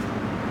it.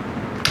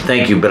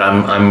 Thank you, but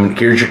I'm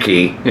here's your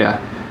key. Yeah.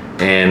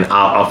 And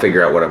I'll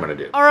figure out what I'm going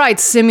to do. All right,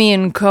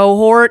 Simeon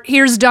cohort,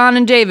 here's Don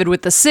and David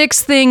with the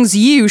 6 things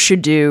you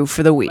should do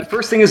for the week.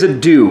 First thing is a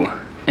do,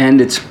 and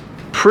it's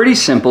pretty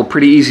simple,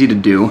 pretty easy to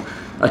do.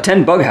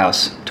 Attend Bug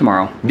House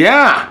tomorrow.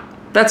 Yeah.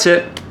 That's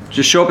it.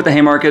 Just show up at the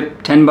Haymarket,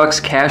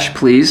 $10 cash,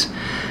 please.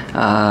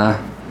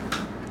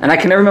 And I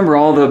can never remember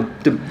all the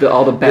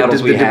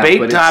battles we have. The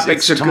debate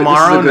topics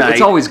tomorrow night.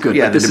 It's always good.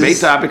 Yeah, the debate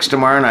topics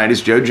tomorrow night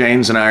is Joe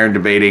Janes and I are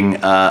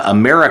debating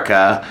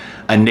America,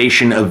 a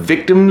nation of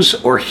victims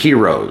or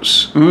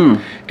heroes.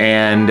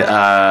 And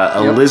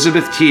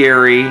Elizabeth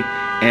Thierry,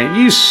 and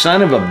you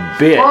son of a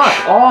bitch.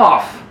 Fuck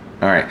off.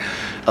 All right.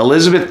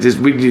 Elizabeth,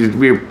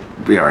 we're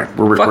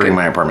recording in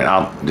my apartment.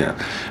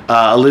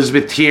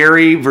 Elizabeth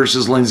Thierry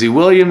versus Lindsay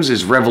Williams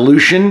is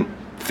Revolution,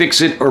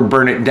 Fix It or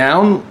Burn It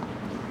Down.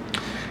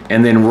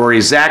 And then Rory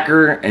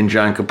Zacher and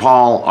John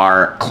Capal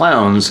are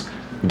Clowns,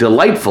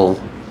 Delightful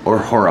or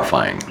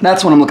Horrifying.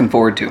 That's what I'm looking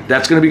forward to.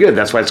 That's going to be good.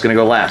 That's why it's going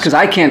to go last. Because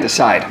I can't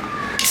decide.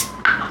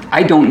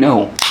 I don't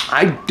know.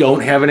 I don't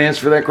have an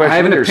answer for that question. I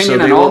have an either, opinion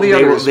so on all the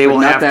others, they but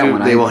will not have that to.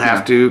 one. They will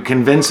have to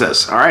convince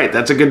us. All right,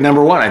 that's a good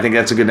number one. I think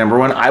that's a good number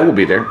one. I will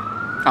be there.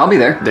 I'll be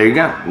there. There you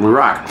go. We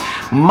rock.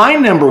 My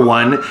number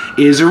one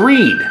is a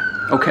read.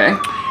 Okay.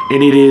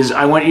 And it is,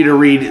 I want you to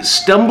read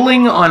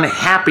Stumbling on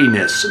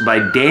Happiness by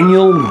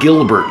Daniel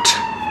Gilbert.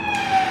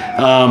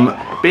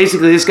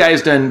 Basically, this guy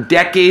has done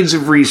decades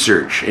of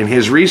research, and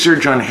his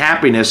research on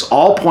happiness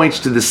all points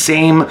to the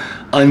same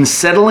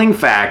unsettling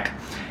fact.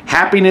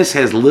 Happiness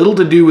has little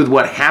to do with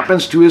what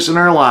happens to us in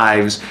our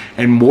lives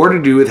and more to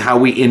do with how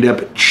we end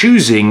up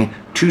choosing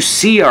to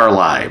see our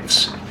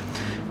lives.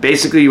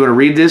 Basically, you want to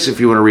read this if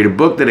you want to read a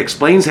book that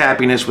explains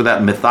happiness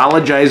without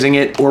mythologizing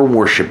it or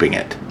worshiping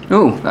it.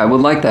 Oh, I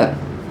would like that.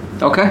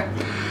 Okay.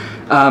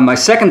 My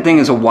second thing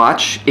is a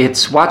watch.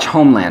 It's Watch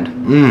Homeland.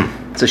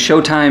 It's a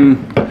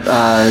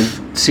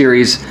Showtime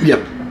series.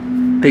 Yep.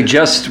 They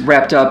just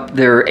wrapped up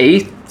their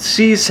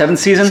 7th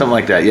season? Something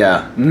like that,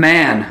 yeah.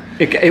 Man,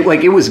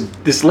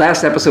 this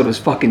last episode was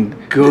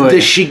fucking good.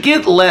 Does she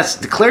get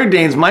less? Claire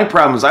Danes, my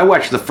problem is I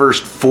watched the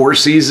first 4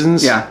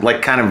 seasons,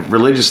 kind of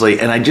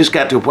religiously, and I just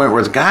got to a point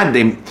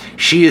where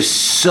she is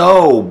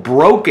so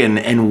broken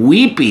and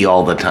weepy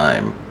all the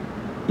time.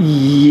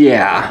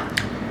 Yeah.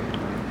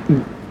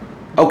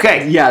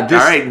 Okay. Yeah. All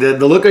right. The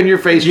look on your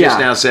face just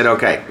now said,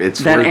 okay.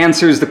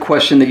 Answers the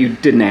question that you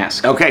didn't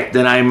ask. Okay.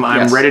 Then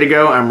I'm ready to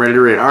go. I'm ready to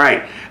read. All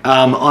right.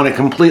 On a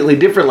completely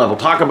different level,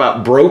 talk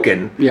about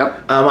broken.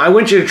 Yep. I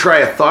want you to try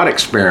a thought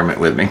experiment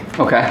with me.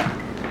 Okay.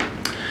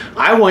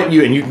 I want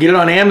you, and you can get it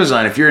on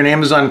Amazon. If you're in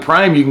Amazon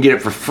Prime, you can get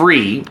it for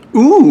free.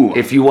 Ooh.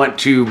 If you want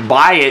to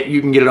buy it,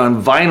 you can get it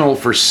on vinyl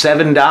for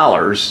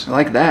 $7. I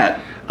like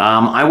that.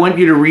 I want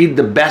you to read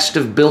The Best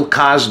of Bill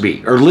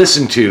Cosby, or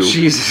listen to.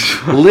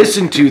 Jesus.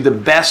 Listen to The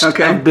Best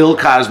of Bill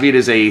Cosby. It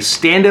is a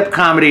stand-up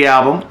comedy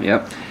album.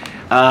 Yep.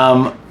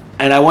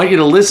 And I want you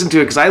to listen to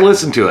it, because I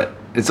listened to it.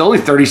 It's only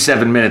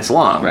 37 minutes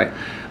long. Right.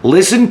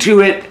 Listen to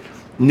it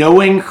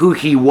knowing who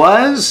he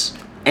was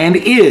and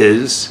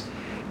is,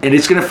 and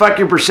it's going to fuck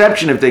your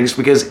perception of things,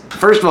 because,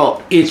 first of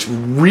all, it's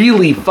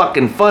really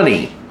fucking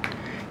funny.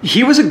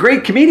 He was a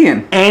great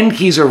comedian. And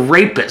he's a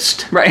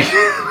rapist. Right.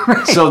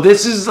 Right. So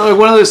this is one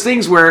of those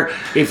things where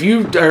if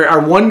you are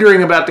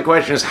wondering about the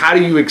question is how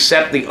do you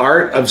accept the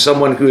art of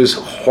someone who is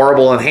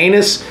horrible and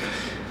heinous,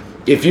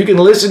 if you can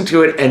listen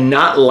to it and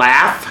not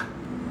laugh,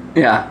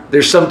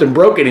 there's something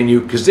broken in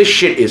you, because this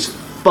shit is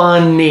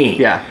funny.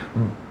 Yeah.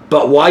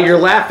 But while you're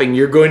laughing,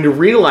 you're going to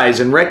realize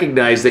and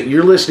recognize that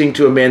you're listening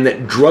to a man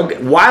that drugged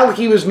while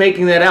he was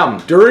making that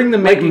album. During the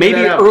making maybe of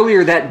that album,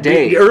 earlier that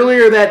day.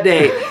 Earlier that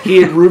day,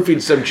 he had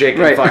roofied some chick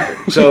and fucked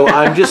her. So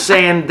I'm just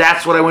saying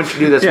that's what I want you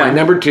to do. That's my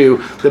number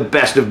 2, The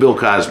Best of Bill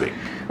Cosby.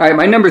 All right,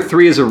 my number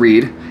 3 is a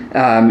read.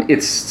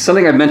 It's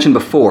something I've mentioned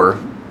before,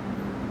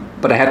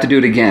 but I have to do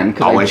it again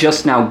because I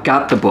just now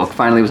got the book.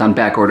 Finally, it was on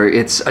back order.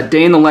 It's A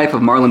Day in the Life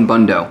of Marlon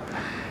Bundo.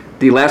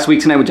 The Last Week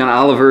Tonight with John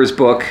Oliver's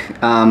book.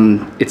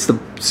 It's the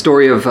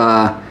story of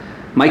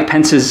Mike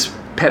Pence's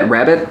pet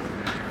rabbit,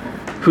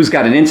 who's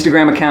got an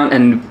Instagram account,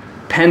 and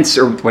Pence,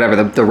 or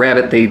whatever, the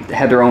rabbit, they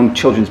had their own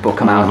children's book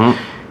come out.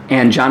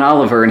 And John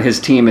Oliver and his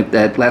team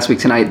at Last Week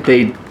Tonight,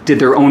 they did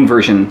their own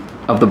version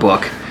of the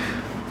book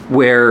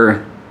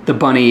where the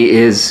bunny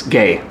is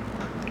gay.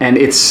 And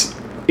it's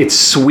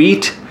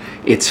sweet,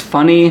 it's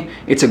funny,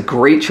 it's a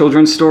great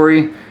children's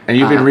story. And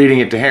you've been reading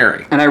it to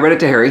Harry. And I read it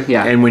to Harry,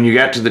 yeah. And when you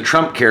got to the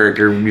Trump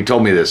character, you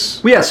told me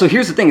this. Well, yeah, so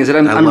here's the thing, is that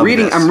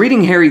I'm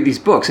reading Harry these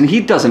books, and he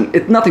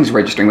doesn't, nothing's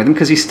registering with him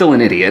because he's still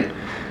an idiot.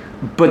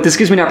 But this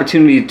gives me an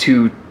opportunity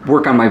to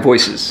work on my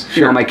voices,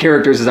 my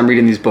characters as I'm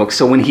reading these books.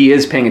 So when he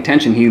is paying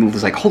attention, he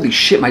was like, holy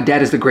shit, my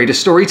dad is the greatest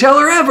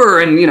storyteller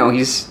ever! And,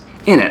 he's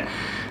in it.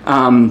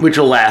 Which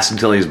will last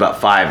until he's about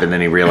 5, and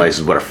then he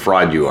realizes what a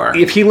fraud you are.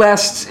 If it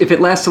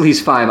lasts till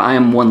he's 5, I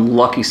am one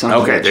lucky son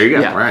of a bitch. Okay, there you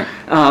go. Yeah. Right.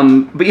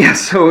 But yeah,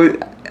 so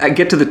I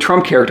get to the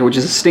Trump character, which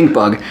is a stink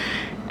bug,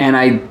 And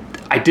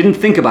I didn't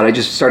think about it. I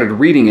just started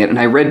reading it, and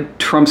I read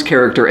Trump's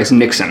character as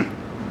Nixon.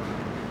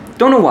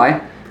 Don't know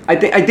why. I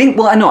think.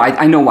 Well, I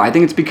know why. I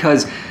think it's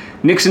because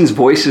Nixon's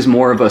voice is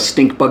more of a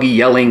stink buggy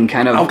yelling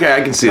kind of. Okay,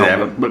 I can see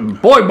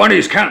that. Boy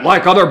bunnies can't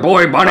like other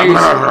boy bunnies.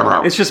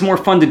 It's just more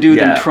fun to do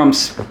than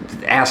Trump's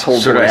asshole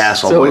sort voice. of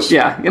asshole voice.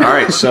 Yeah. All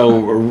right.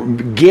 So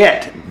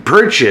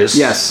purchase.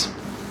 Yes.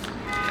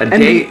 A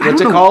day.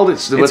 What's it called?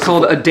 It's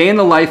called A Day in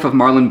the Life of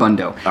Marlon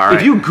Bundo. All right.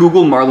 If you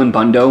Google Marlon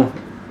Bundo,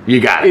 you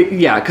got it.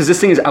 Yeah, because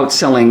this thing is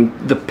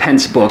outselling the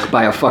Pence book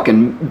by a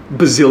fucking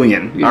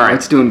bazillion. All right.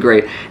 It's doing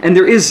great. And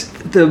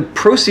the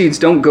proceeds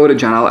don't go to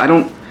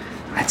John.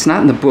 It's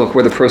not in the book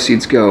where the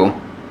proceeds go,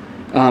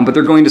 but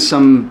they're going to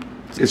some.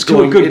 It's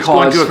going to a good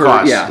cause. Going to a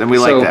cause. Yeah, and we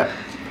like that.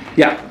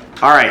 Yeah.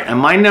 All right, and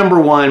my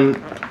number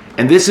one,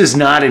 and this is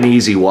not an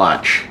easy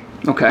watch.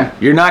 Okay.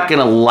 You're not going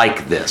to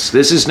like this.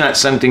 This is not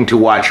something to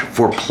watch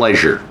for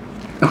pleasure.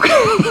 Okay.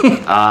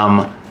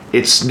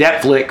 It's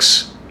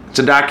Netflix. It's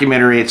a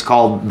documentary. It's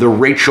called The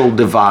Rachel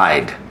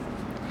Divide.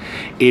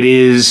 It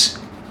is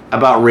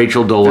about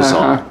Rachel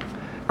Dolezal,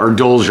 or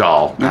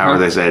Dolezal, however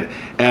they say it.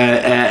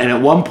 And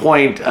at one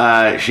point,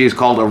 she's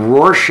called a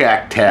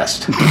Rorschach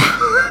test.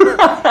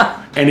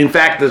 And in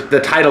fact,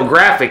 the title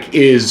graphic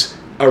is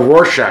a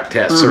Rorschach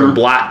test, sort of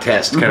blot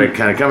test, kind of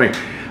coming.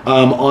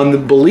 On the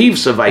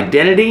beliefs of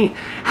identity,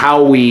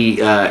 how we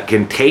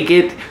can take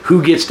it,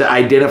 who gets to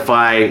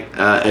identify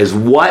as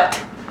what.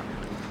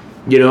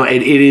 You know,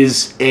 it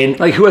is, and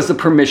like who has the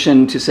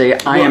permission to say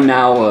I am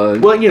now a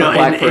black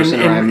person?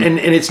 And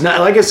it's not,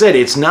 like I said,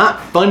 it's not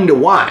fun to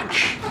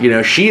watch. You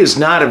know, she is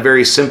not a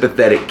very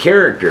sympathetic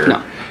character.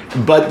 No.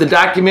 But the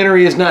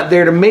documentary is not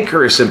there to make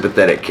her a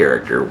sympathetic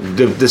character.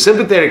 The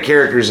sympathetic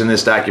characters in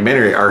this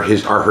documentary are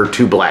her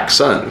two black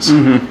sons,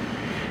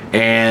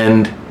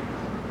 and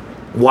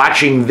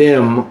watching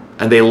them,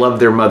 and they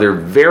love their mother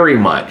very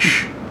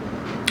much,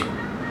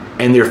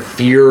 and they're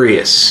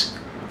furious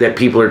that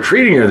people are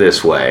treating her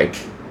this way.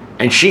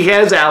 And she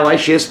has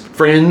allies, she has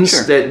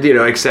friends that,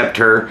 accept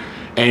her.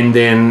 And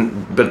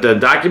then, but the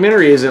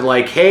documentary isn't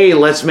like, hey,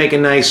 let's make a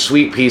nice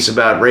sweet piece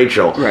about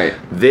Rachel. Right.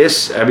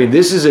 This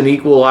is an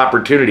equal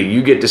opportunity.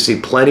 You get to see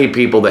plenty of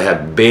people that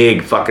have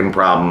big fucking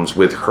problems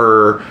with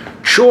her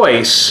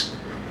choice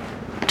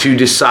to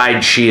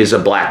decide she is a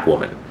black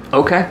woman.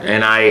 Okay.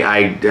 And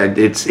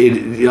it's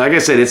like I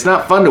said, it's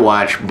not fun to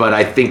watch, but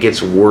I think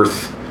it's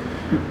worth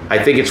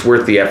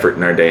the effort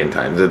in our day and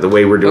time. The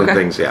way we're doing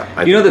things,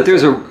 You know that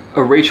there's a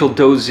Rachel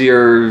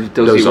Dozier,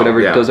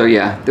 whatever. Yeah. Dozier,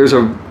 yeah. There's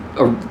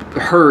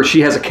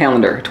she has a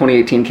calendar,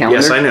 2018 calendar.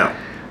 Yes, I know.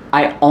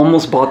 I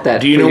almost bought that.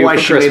 Do you know why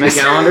she made the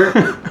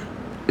calendar?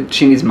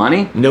 She needs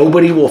money.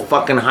 Nobody will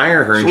fucking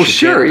hire her, and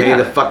she can't pay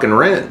the fucking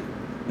rent.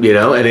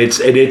 And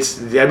it's.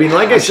 I mean,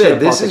 like I said,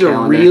 this is a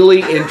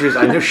really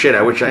interesting. I know shit.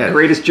 I wish I had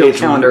greatest joke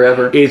calendar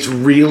ever. It's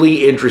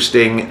really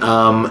interesting,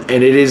 and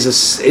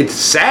it's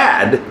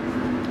sad,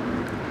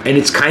 and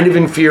it's kind of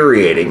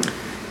infuriating.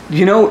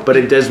 But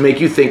it does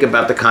make you think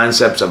about the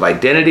concepts of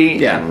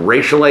identity and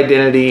racial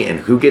identity and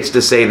who gets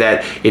to say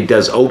that. It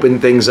does open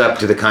things up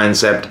to the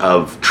concept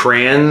of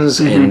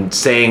trans and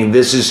saying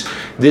this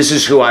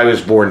is who I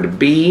was born to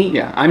be.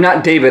 Yeah, I'm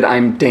not David.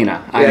 I'm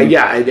Dana.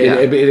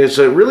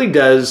 So it really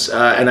does.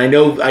 And I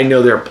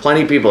know there are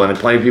plenty of people, and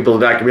plenty of people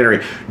in the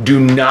documentary do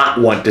not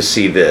want to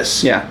see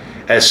this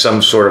as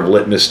some sort of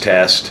litmus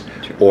test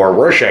or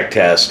Rorschach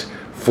test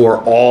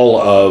for all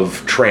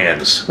of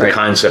trans, the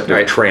concept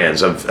of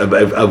trans,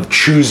 of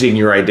choosing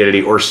your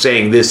identity or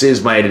saying this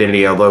is my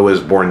identity, although I was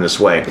born this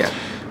way. Yeah.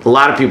 A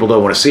lot of people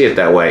don't want to see it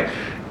that way.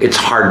 It's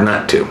hard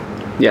not to.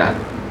 Yeah.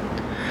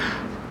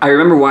 I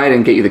remember why I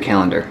didn't get you the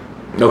calendar.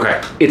 Okay.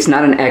 It's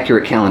not an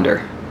accurate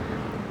calendar.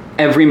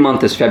 Every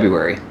month is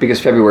February,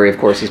 because February, of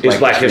course, is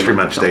Black History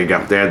Month. So. There you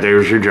go.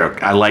 There's your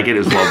joke. I like it. It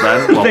was well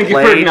done. Well Thank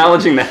played. you for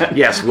acknowledging that.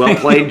 Yes, well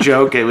played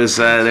joke. It was.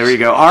 There you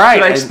go. All right.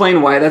 Should I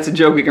explain why that's a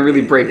joke? We can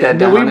really break that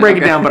down. We can break it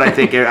down, but I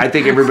think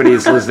everybody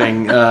is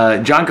listening.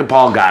 John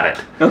Capal got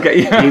it.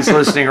 Okay. Yeah. He's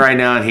listening right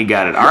now, and he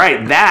got it. All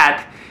right.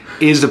 That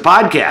is the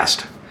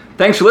podcast.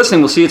 Thanks for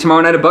listening. We'll see you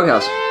tomorrow night at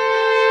Bughouse.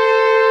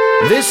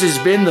 This has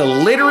been the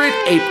Literate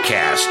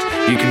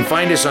ApeCast. You can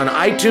find us on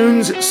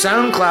iTunes,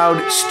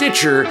 SoundCloud,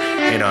 Stitcher,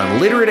 and on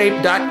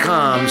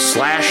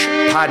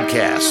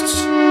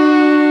literateape.com/podcasts.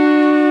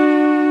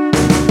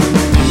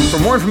 For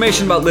more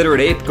information about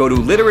Literate Ape, go to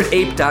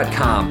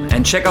literateape.com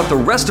and check out the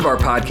rest of our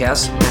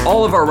podcasts,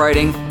 all of our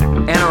writing,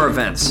 and our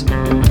events.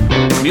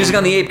 Music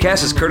on the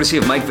ApeCast is courtesy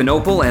of Mike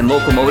Vinopal and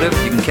Locomotive.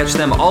 You can catch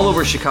them all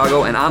over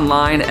Chicago and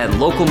online at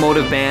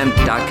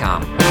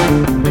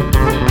locomotiveband.com.